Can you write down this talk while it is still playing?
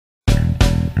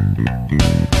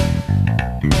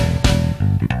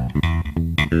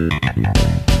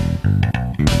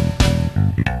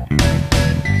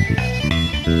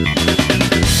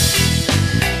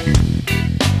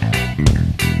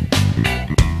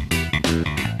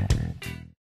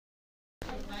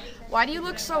Why do you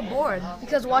look so bored?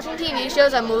 Because watching TV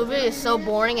shows and movies is so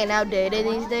boring and outdated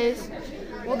these days.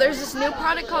 Well, there's this new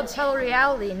product called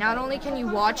TeleReality. Not only can you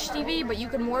watch TV, but you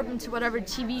can warp into whatever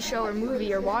TV show or movie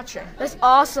you're watching. That's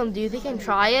awesome, dude. They can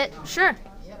try it? Sure.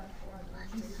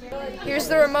 Here's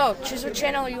the remote. Choose what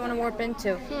channel you want to warp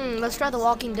into. Let's try The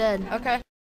Walking Dead. Okay.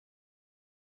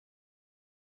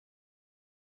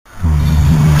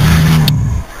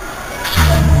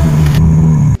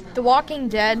 The Walking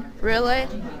Dead? Really?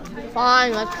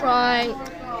 Fine, let's try.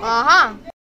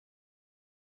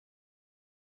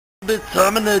 Be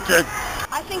terminated.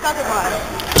 I think otherwise.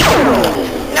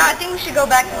 No, I think we should go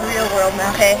back to the real world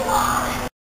now, okay?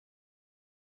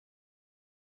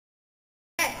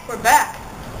 Hey, we're back.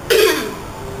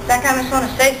 That guy must want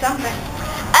to say something.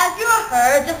 As you have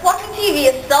heard, just watching TV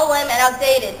is so lame and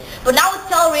outdated. But now with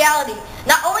TeleReality,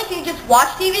 not only can you just watch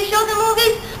TV shows and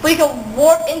movies, but you can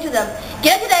warp into them.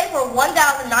 Get it today for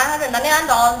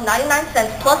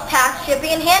 $1,999.99 plus tax, shipping,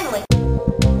 and handling.